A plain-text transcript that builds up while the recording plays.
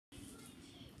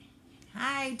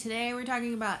Hi, today we're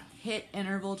talking about HIIT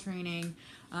interval training,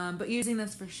 but using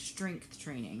this for strength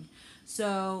training.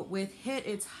 So with HIIT,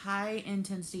 it's high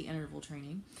intensity interval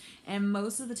training, and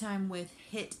most of the time with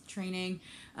HIIT training,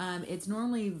 it's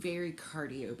normally very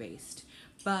cardio based.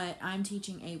 But I'm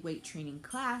teaching a weight training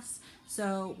class,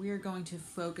 so we're going to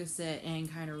focus it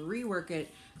and kind of rework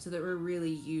it so that we're really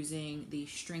using the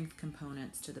strength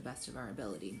components to the best of our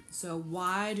ability. So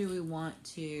why do we want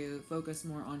to focus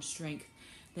more on strength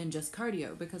than just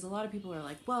cardio? Because a lot of people are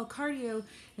like, well, cardio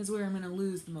is where I'm going to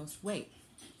lose the most weight.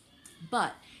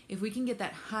 But if we can get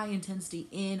that high intensity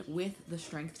in with the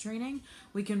strength training,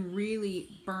 we can really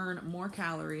burn more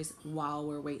calories while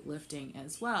we're weightlifting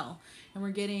as well. And we're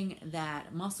getting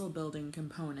that muscle building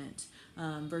component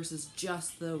versus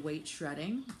just the weight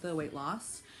shredding, the weight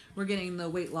loss. We're getting the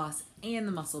weight loss and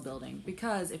the muscle building,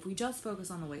 because if we just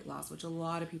focus on the weight loss, which a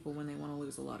lot of people, when they want to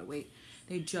lose a lot of weight,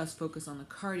 they just focus on the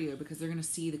cardio because they're going to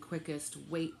see the quickest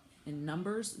weight and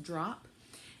numbers drop.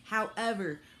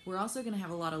 However, we're also going to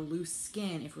have a lot of loose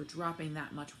skin if we're dropping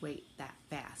that much weight that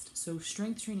fast. So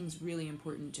strength training is really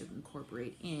important to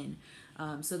incorporate in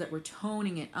so that we're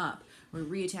toning it up. We're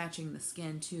reattaching the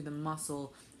skin to the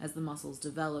muscle as the muscle's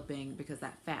developing, because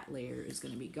that fat layer is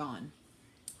going to be gone.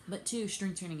 But too,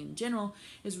 strength training in general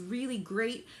is really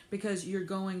great because you're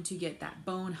going to get that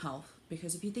bone health.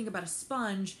 Because if you think about a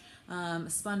sponge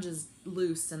is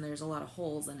loose and there's a lot of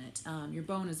holes in it. Your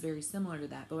bone is very similar to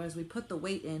that. But as we put the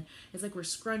weight in, it's like we're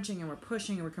scrunching and we're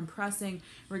pushing and we're compressing.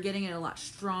 We're getting it a lot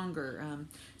stronger.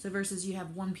 So versus you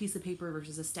have one piece of paper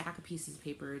versus a stack of pieces of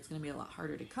paper, it's going to be a lot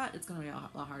harder to cut. It's going to be a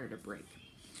lot harder to break.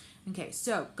 Okay,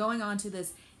 so going on to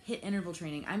this HIIT interval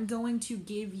training, I'm going to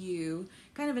give you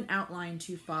kind of an outline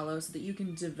to follow so that you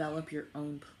can develop your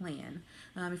own plan.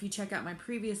 If you check out my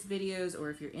previous videos, or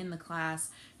if you're in the class,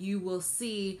 you will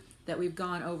see that we've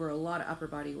gone over a lot of upper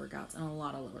body workouts and a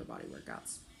lot of lower body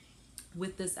workouts.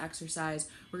 With this exercise,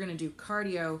 we're going to do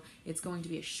cardio. It's going to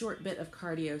be a short bit of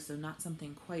cardio, so not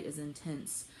something quite as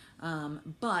intense.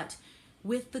 But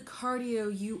with the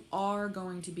cardio, you are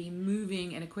going to be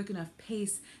moving at a quick enough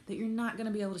pace that you're not going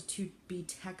to be able to be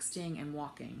texting and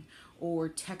walking, or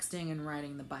texting and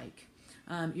riding the bike.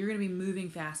 You're going to be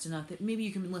moving fast enough that maybe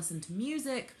you can listen to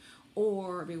music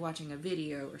or be watching a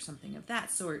video or something of that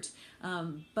sort,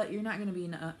 but you're not going to be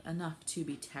enough to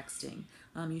be texting.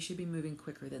 You should be moving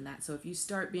quicker than that. So if you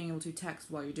start being able to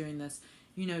text while you're doing this,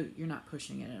 you know you're not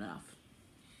pushing it enough.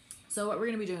 So what we're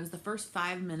going to be doing is the first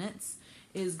 5 minutes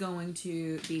is going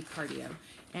to be cardio.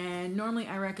 And normally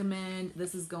I recommend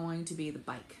this is going to be the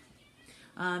bike.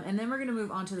 And then we're going to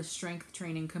move on to the strength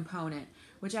training component,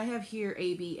 which I have here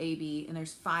AB, and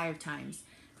there's 5 times.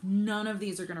 None of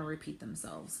these are going to repeat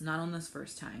themselves, not on this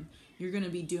first time. You're going to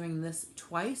be doing this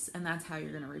twice, and that's how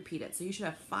you're going to repeat it. So you should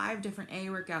have 5 different A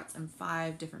workouts and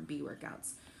 5 different B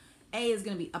workouts. A is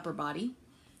going to be upper body,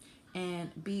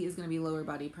 and B is going to be lower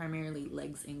body, primarily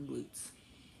legs and glutes.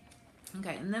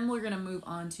 Okay, and then we're going to move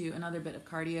on to another bit of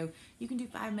cardio. You can do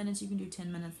 5 minutes, you can do 10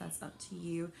 minutes, that's up to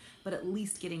you, but at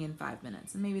least getting in 5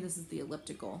 minutes. And maybe this is the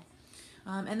elliptical.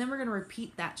 And then we're going to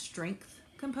repeat that strength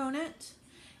component.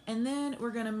 And then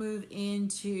we're going to move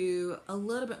into a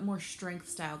little bit more strength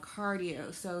style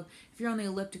cardio. So if you're on the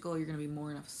elliptical, you're going to be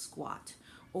more in a squat,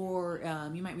 or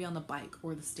you might be on the bike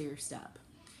or the stair step.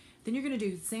 Then you're going to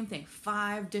do the same thing,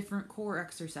 5 different core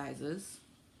exercises.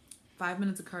 5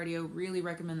 minutes of cardio. Really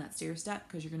recommend that stair step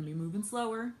because you're going to be moving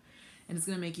slower, and it's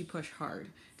going to make you push hard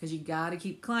because you got to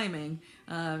keep climbing,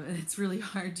 and it's really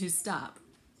hard to stop.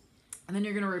 And then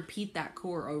you're going to repeat that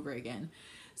core over again.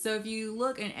 So if you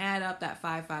look and add up that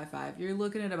 5, 5, 5, you're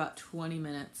looking at about 20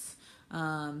 minutes.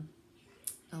 About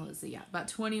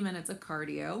 20 minutes of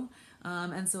cardio.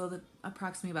 And so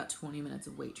approximately about 20 minutes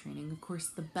of weight training. Of course,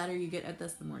 the better you get at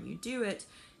this, the more you do it.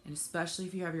 And especially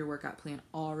if you have your workout plan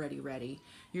already ready,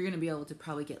 you're going to be able to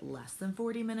probably get less than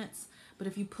 40 minutes. But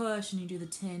if you push and you do the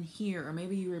 10 here, or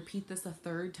maybe you repeat this a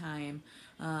 3rd time,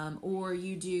 or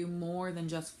you do more than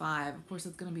just 5, of course,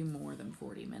 it's going to be more than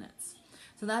 40 minutes.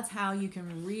 So that's how you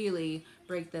can really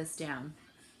break this down.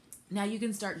 Now you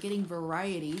can start getting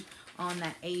variety on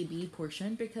that A-B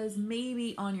portion, because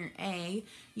maybe on your A,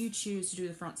 you choose to do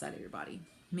the front side of your body.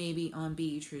 Maybe on B,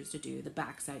 you choose to do the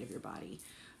back side of your body.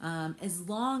 As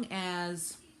long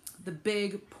as the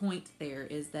big point there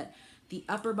is that the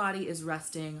upper body is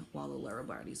resting while the lower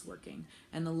body is working,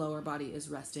 and the lower body is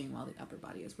resting while the upper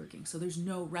body is working. So there's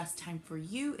no rest time for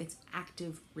you. It's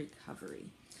active recovery.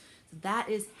 So that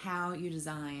is how you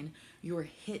design your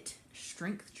HIIT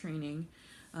strength training.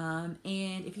 And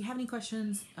if you have any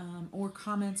questions or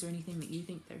comments or anything that you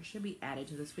think there should be added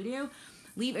to this video,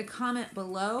 leave a comment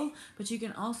below, but you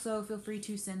can also feel free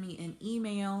to send me an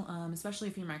email, especially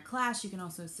if you're in my class. You can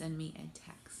also send me a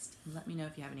text and let me know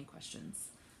if you have any questions.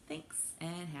 Thanks,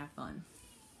 and have fun.